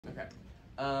Okay.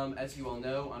 As you all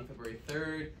know, on February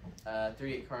 3rd,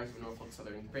 38 cars of a Norfolk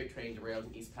Southern freight train derailed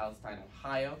in East Palestine,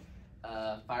 Ohio.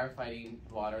 Firefighting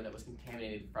water that was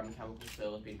contaminated from chemical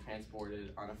spill was being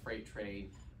transported on a freight train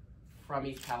from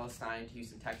East Palestine to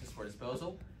Houston, Texas for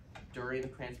disposal. During the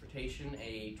transportation,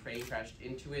 a train crashed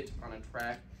into it on a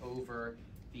track over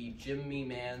the Jimmy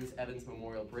Mans Evans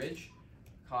Memorial Bridge,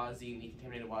 causing the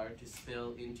contaminated water to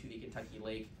spill into the Kentucky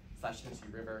Lake/Tennessee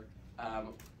River.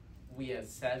 We have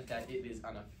said that it is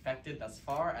unaffected thus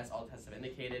far, as all tests have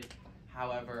indicated.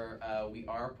 However, we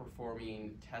are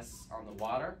performing tests on the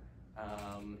water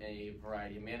in a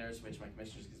variety of manners, which my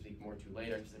commissioners can speak more to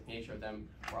later because of the nature of them.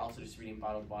 We're also distributing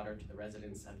bottled water to the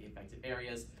residents of the affected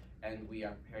areas, and we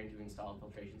are preparing to install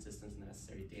filtration systems and the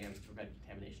necessary dams to prevent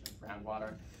contamination of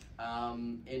groundwater.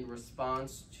 In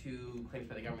response to claims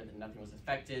by the government that nothing was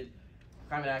affected,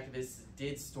 climate activists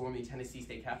did storm the Tennessee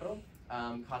state capitol,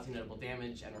 causing notable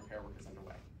damage, and repair work is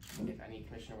underway. If any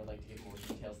commissioner would like to give more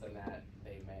details than that,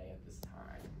 they may at this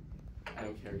time. I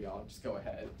don't care, y'all. Just go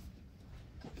ahead.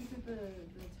 Who did the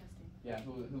testing? Yeah,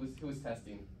 who was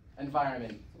testing?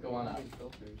 Environment. Go on up.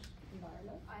 Filters.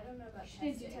 Environment? I don't know about She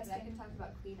did do testing, but I can talk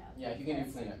about cleanup. Yeah, if you can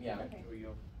do cleanup. Yeah. Okay. Here we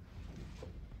go.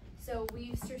 So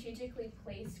we've strategically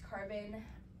placed carbon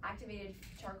activated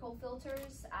charcoal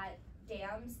filters at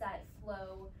dams that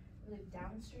flow really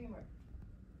downstream or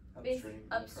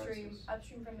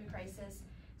upstream from the crisis.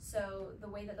 So the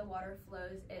way that the water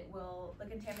flows, the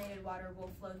contaminated water will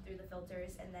flow through the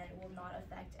filters, and then it will not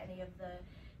affect any of the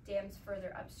dams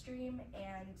further upstream.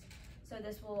 And so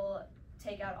this will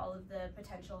take out all of the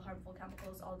potential harmful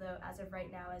chemicals, although as of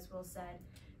right now, as Will said,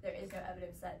 there is no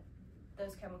evidence that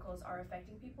those chemicals are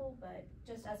affecting people, but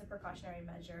just as a precautionary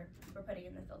measure, we're putting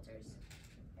in the filters.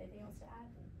 Anything else to add?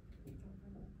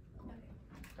 Okay.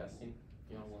 Testing.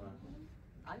 You don't want to.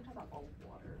 I can talk about bottled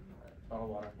water. Bottled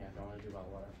water. Yeah, don't want to do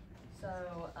bottled water. So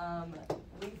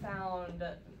we found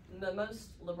the most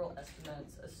liberal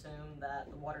estimates assume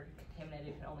that the water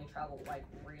contaminated can only travel like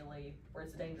really where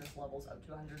it's dangerous levels up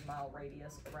to 100-mile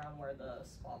radius around where the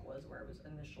spot was where it was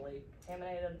initially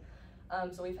contaminated.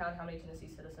 So we found how many Tennessee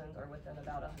citizens are within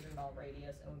about a 100-mile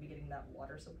radius and would be getting that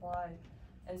water supply.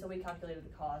 And so we calculated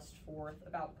the cost for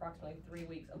about approximately 3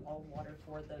 weeks of bottled water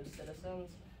for those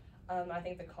citizens. I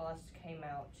think the cost came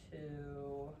out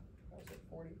to, what was it,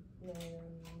 40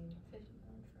 million? 50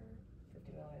 million for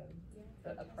 50 million,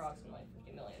 yeah, approximately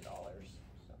 $50 million. So.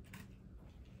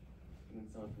 And then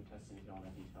someone from testing, if you want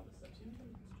to detail this up too.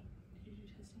 Did you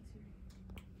do testing, Siri?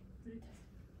 Who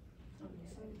did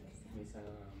testing? Lisa,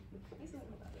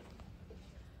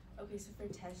 Okay, so for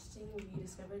testing, we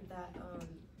discovered that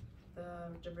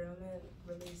the derailment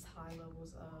released high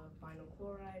levels of vinyl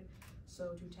chloride.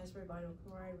 So to test for vinyl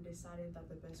chloride, we decided that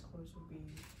the best course would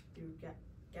be through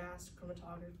gas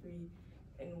chromatography,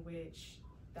 in which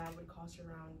that would cost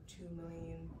around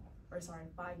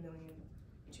 5 million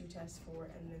to test for,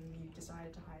 and then we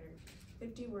decided to hire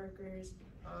 50 workers,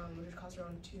 which would cost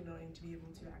around 2 million to be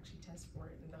able to actually test for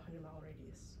it in the 100-mile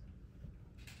radius.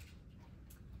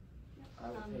 I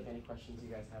will take any questions you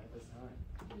guys have at this time.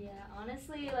 Yeah,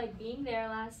 honestly, like being there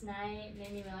last night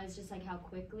made me realize just like how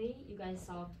quickly you guys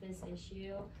solved this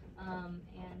issue,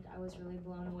 and I was really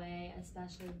blown away,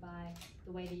 especially by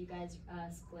the way that you guys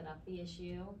split up the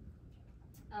issue.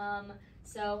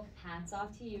 So hats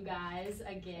off to you guys.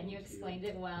 Again, you explained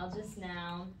it well just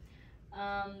now.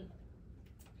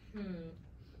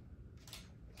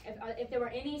 If there were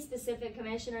any specific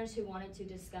commissioners who wanted to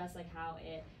discuss like how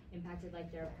it impacted like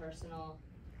their personal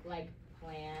like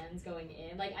plans going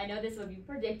in, like I know this one, you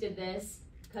predicted this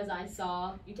because I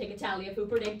saw you take a tally of who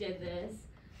predicted this.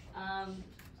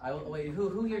 I will wait.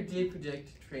 Who here did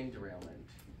predict train derailment?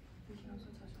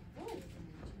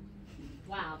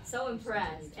 Wow, so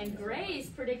impressed. And Grace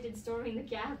predicted storming the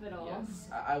Capitol. Yes.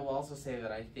 I will also say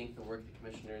that I think the work the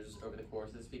commissioners over the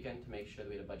course of this weekend to make sure that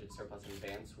we had a budget surplus in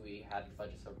advance. We had a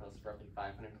budget surplus of roughly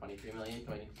 $523 million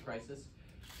going into the crisis.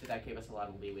 So that gave us a lot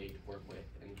of leeway to work with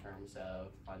in terms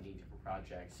of funding different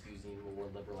projects, using more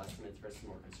liberal estimates versus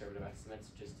more conservative estimates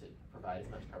just to provide as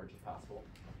much coverage as possible.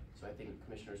 So I think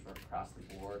commissioners worked across the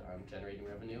board on generating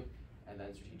revenue and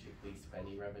then strategically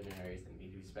spending revenue in areas that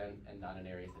need to be spent and not in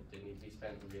areas that didn't need to be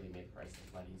spent, and really made the process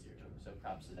a lot easier. So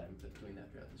props to them for doing that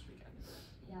throughout this weekend.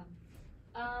 Yeah.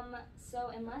 So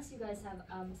unless you guys have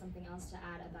something else to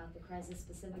add about the crisis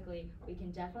specifically, we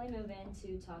can definitely move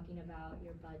into talking about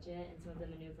your budget and some of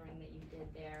the maneuvering that you did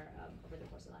there over the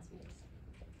course of the last few days.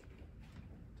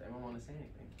 Does anyone want to say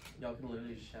anything? Y'all can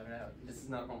literally just shout it out. This is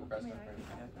not a formal press conference.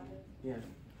 Yeah.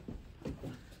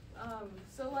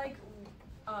 So like,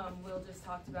 Will just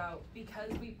talked about,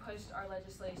 because we pushed our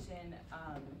legislation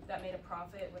that made a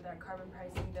profit with our carbon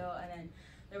pricing bill, and then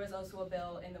there was also a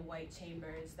bill in the white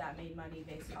chambers that made money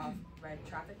based off red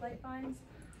traffic light fines.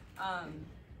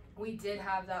 We did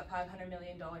have that $500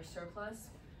 million surplus.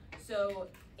 So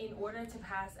in order to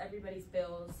pass everybody's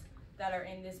bills that are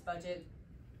in this budget,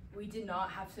 we did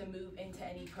not have to move into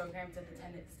any programs that the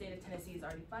state of Tennessee has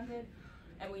already funded,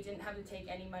 and we didn't have to take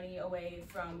any money away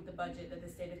from the budget that the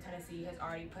state of Tennessee has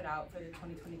already put out for the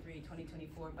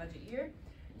 2023-2024 budget year.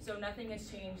 So nothing has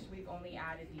changed, we've only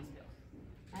added these bills.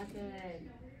 That's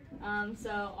good.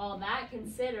 So all that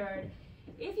considered,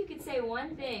 if you could say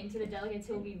one thing to the delegates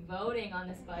who will be voting on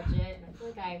this budget, and I feel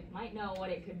like I might know what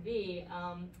it could be,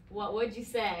 what would you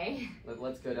say?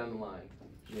 Let's go down the line.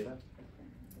 Neva?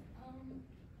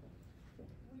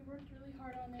 We worked really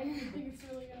hard on it. I think it's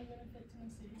really going to benefit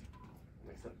Tennessee.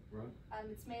 Next up, Ron?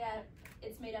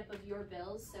 It's made up of your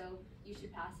bills, so you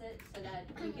should pass it so that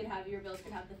your bills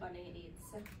can have the funding it needs.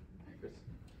 So. Chris?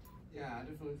 Yeah, I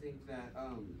definitely think that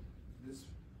this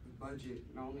budget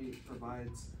not only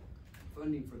provides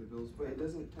funding for the bills, but it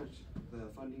doesn't touch the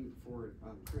funding for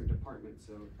current departments,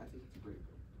 so I think it's a great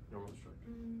bill. Normal instructor.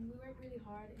 We worked really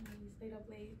hard and we stayed up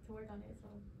late to work on it,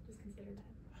 so just consider that.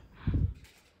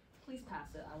 Please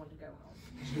pass it. I want to go home.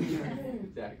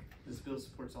 Zach? This bill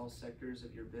supports all sectors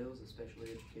of your bills,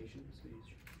 especially education, so you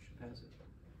should pass it.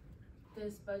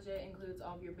 This budget includes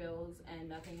all of your bills, and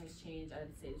nothing has changed out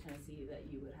of the state of Tennessee that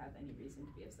you would have any reason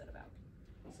to be upset about.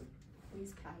 Awesome.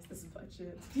 Please pass this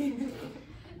budget.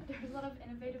 There's a lot of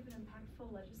innovative and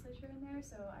impactful legislature in there,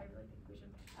 so I really think we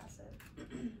should pass it.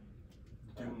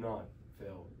 Do not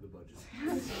fail the budget.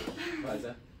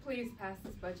 Liza? Please pass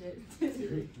this budget.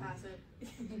 Siri? Pass it.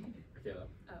 Kayla?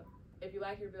 If you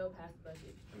like your bill, pass the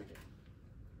budget.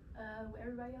 What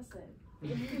everybody else said.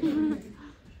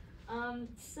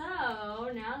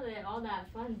 So now that all that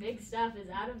fun big stuff is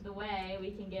out of the way,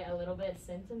 we can get a little bit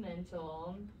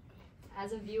sentimental.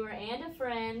 As a viewer and a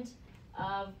friend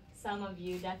of some of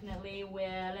you, definitely Will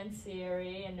and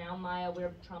Siri, and now Maya,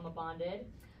 we're trauma bonded.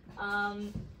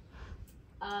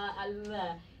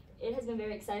 It has been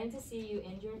very exciting to see you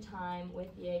end your time with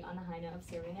YIG on the high note of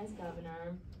serving as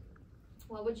governor.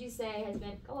 What would you say has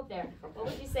been, go up there, what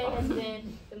would you say has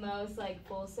been the most like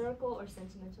full circle or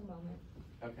sentimental moment?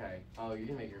 Okay. Oh, you're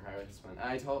gonna make her cry with this one.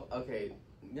 Okay,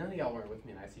 none of y'all weren't with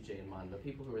me in ICJ and MUN, but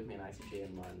people who were with me in ICJ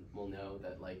and MUN will know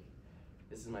that, like,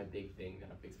 this is my big thing that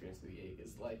I've experienced with YIG,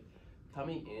 is, like,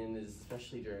 coming in,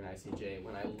 especially during ICJ,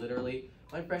 when I literally,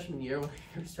 my freshman year, when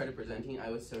I first started presenting, I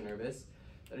was so nervous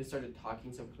that I started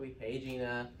talking so quickly, hey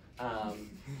Gina,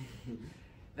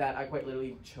 that I quite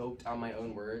literally choked on my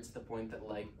own words to the point that,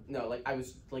 like, no, like, I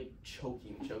was, like,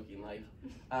 choking, like,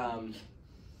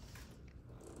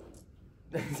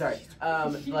 sorry,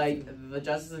 like, the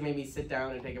justices made me sit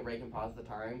down and take a break and pause the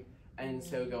time, and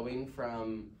so going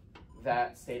from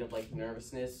that state of, like,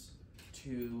 nervousness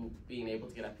to being able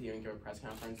to get up here and give a press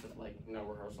conference with, like, no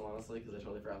rehearsal, honestly, because I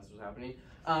totally forgot this was happening.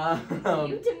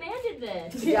 You demanded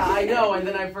this! Yeah, I know, and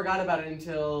then I forgot about it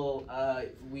until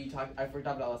we talked, I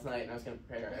forgot about it last night, and I was going to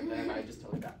prepare, and then I just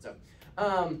totally forgot, so,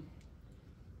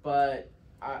 but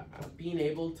being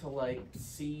able to, like,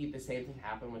 see the same thing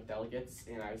happen with delegates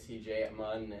in ICJ at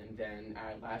MUN, and then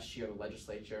last year the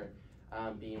legislature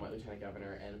being White Lieutenant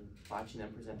Governor and watching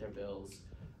them present their bills.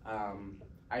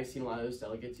 I've seen a lot of those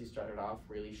delegates who started off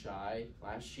really shy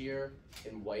last year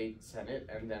in White Senate,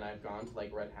 and then I've gone to,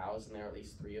 like, Red House, and there are at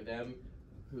least 3 of them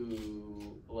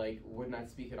who, like, would not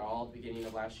speak at all at the beginning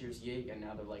of last year's YIG, and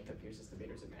now they're, like, the fiercest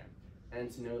debaters in there. And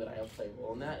to know that I helped play a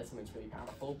role in that is something that's really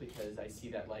powerful, because I see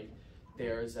that, like,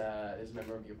 there's a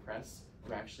member of your press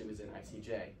who actually was in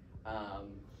ICJ,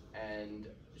 and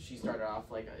she started off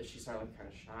like kind of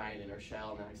shy and in her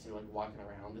shell, and then I see her, like, walking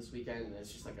around this weekend, and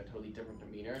it's just, like, a totally different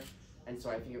demeanor. And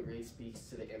so I think it really speaks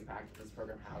to the impact that this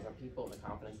program has on people and the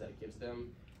confidence that it gives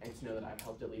them, and to know that I've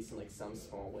helped at least in, like, some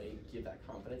small way give that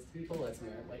confidence to people. That's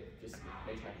something that, like, just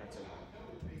makes my heart so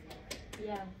happy.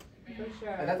 Yeah, for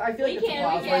sure. And I feel like we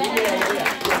that's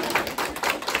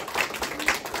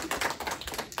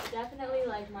Definitely,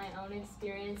 like, my own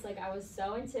experience, like, I was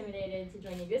so intimidated to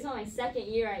join YIG. This is my 2nd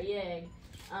year at YIG,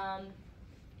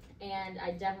 and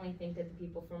I definitely think that the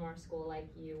people from our school, like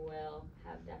you, Will,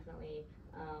 have definitely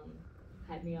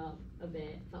hyped me up a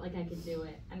bit. Felt like I could do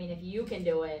it. I mean, if you can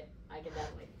do it, I can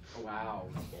definitely. Wow.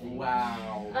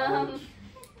 Wow.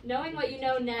 Knowing what you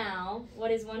know now,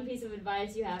 what is one piece of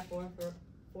advice you have for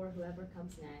whoever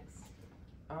comes next?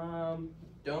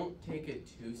 Don't take it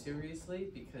too seriously,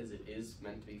 because it is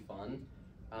meant to be fun.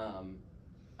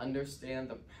 Understand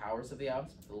the powers of the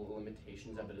office, but the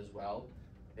limitations of it as well.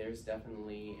 there's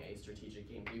definitely a strategic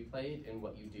game to be played in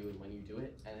what you do and when you do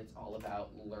it, and it's all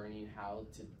about learning how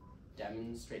to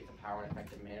demonstrate the power in an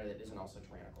effective manner that isn't also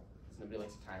tyrannical. Because nobody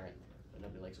likes a tyrant, but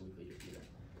nobody likes a weak leader either.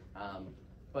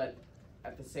 But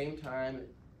at the same time,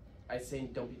 I say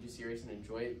don't be too serious and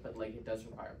enjoy it, but like it does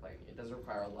require planning. It does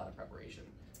require a lot of preparation.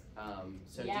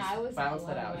 So yeah, just I was balance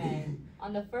blown that out. away.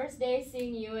 On the first day,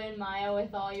 seeing you and Maya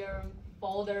with all your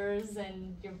folders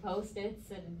and your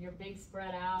Post-its and your big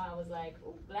spread out, I was like,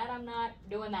 ooh, glad I'm not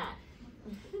doing that.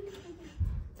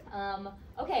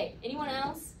 Okay, anyone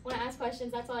else want to ask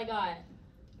questions? That's all I got.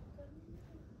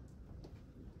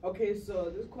 Okay,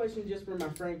 so this question just for my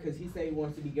friend, because he said he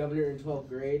wants to be governor in 12th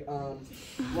grade.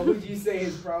 What would you say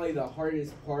is probably the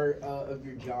hardest part of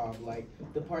your job? Like,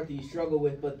 the part that you struggle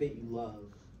with, but that you love?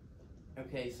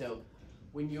 Okay, so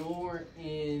when you're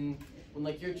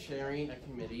like you're chairing a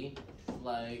committee,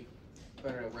 like, I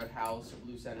don't know, Red House or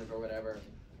Blue Senate or whatever,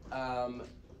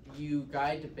 you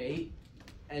guide debate,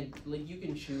 and like you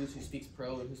can choose who speaks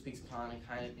pro and who speaks con and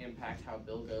kind of impact how a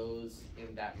bill goes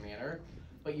in that manner,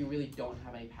 but you really don't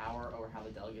have any power over how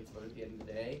the delegates vote at the end of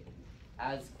the day.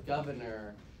 As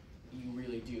governor, you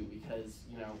really do, because,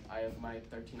 you know, I have my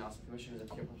 13 awesome commissioners as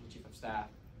chief of staff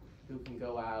who can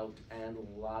go out and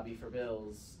lobby for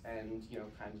bills and, you know,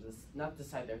 kind of just not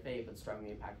decide their fate, but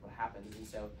strongly impact what happens. And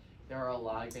so there are a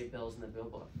lot of great bills in the bill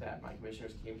book that my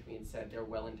commissioners came to me and said they're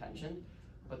well-intentioned,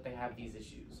 but they have these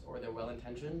issues, or they're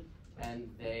well-intentioned and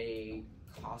they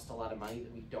cost a lot of money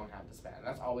that we don't have to spend.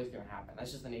 That's always going to happen.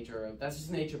 That's just the nature of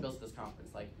bills at this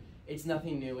conference. Like, it's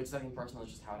nothing new, it's nothing personal,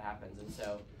 it's just how it happens. And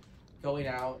so going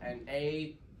out and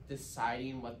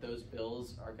deciding what those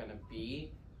bills are going to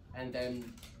be, and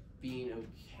then being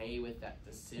okay with that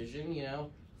decision, you know.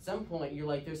 At some point you're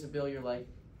like, there's a bill, you're like,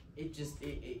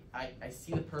 I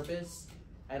see the purpose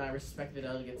and I respect the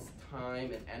delegates'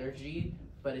 time and energy,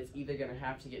 but it's either going to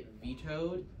have to get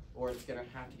vetoed or it's going to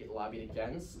have to get lobbied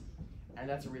against. And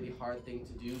that's a really hard thing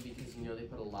to do because, you know, they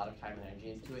put a lot of time and energy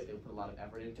into it, they put a lot of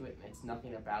effort into it, and it's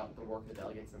nothing about the work of the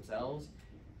delegates themselves.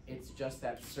 It's just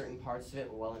that certain parts of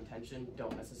it, well-intentioned,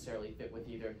 don't necessarily fit with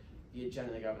either the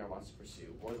agenda the governor wants to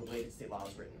pursue, or the way the state law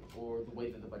is written, or the way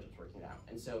that the budget's working out.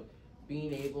 And so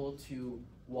being able to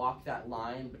walk that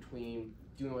line between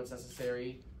doing what's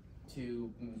necessary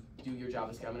to do your job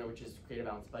as governor, which is create a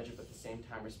balanced budget, but at the same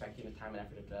time respecting the time and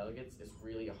effort of delegates, is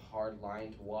really a hard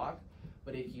line to walk.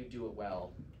 But if you do it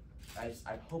well, I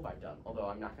hope I've done, although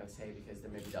I'm not going to say because there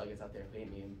may be delegates out there who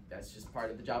hate me, and that's just part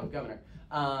of the job of governor.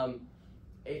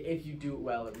 If you do it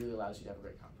well, it really allows you to have a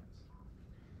great conference.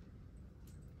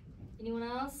 Anyone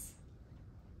else?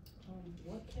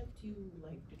 What kept you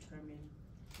like determined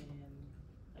and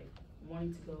like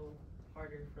wanting to go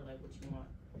harder for like what you want?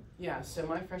 Yeah, so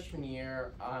my freshman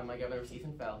year, my governor was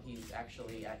Ethan Fell. He's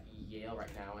actually at Yale right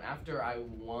now. And after I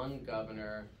won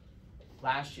governor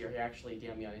last year, he actually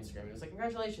DM'd me on Instagram. He was like,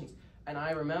 congratulations. And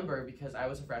I remember because I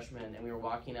was a freshman and we were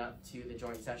walking up to the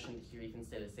joint session to hear Ethan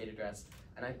say the state address,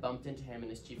 and I bumped into him and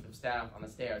his chief of staff on the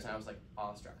stairs, and I was like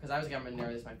awestruck. Because I was a government nerd,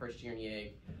 this is my first year in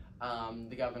YIG.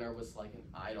 The governor was like an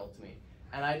idol to me.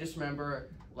 And I just remember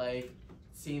like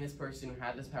seeing this person who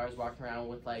had this powers walking around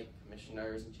with like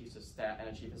commissioners and chiefs of staff and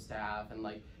a chief of staff, and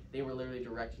like they were literally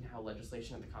directing how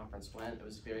legislation at the conference went. It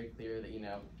was very clear that, you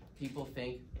know, people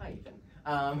think, hi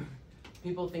Ethan,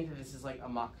 people think that this is like a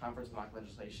mock conference, mock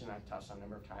legislation. I've touched on a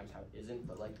number of times how it isn't,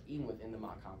 but like even within the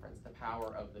mock conference, the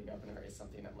power of the governor is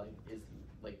something that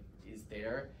is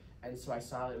there. And so I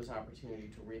saw that it was an opportunity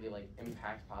to really like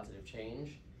impact positive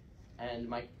change.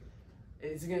 And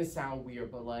it's gonna sound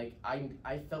weird, but like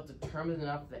I felt determined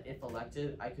enough that if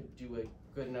elected, I could do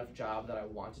a good enough job that I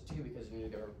wanted to, because I knew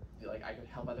like I could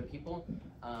help other people.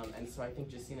 And so I think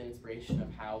just seeing an inspiration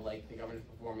of how like the governors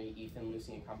before me, Ethan,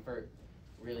 Lucy, and Comfort,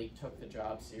 really took the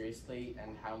job seriously,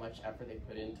 and how much effort they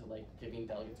put into like giving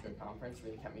delegates a good conference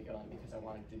really kept me going, because I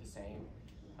wanted to do the same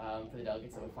for the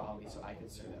delegates that would follow me, so I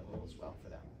could serve that role as well for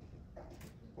them.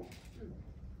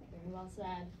 Very well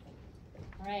said.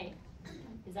 All right.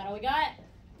 Is that all we got?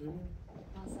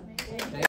 Awesome.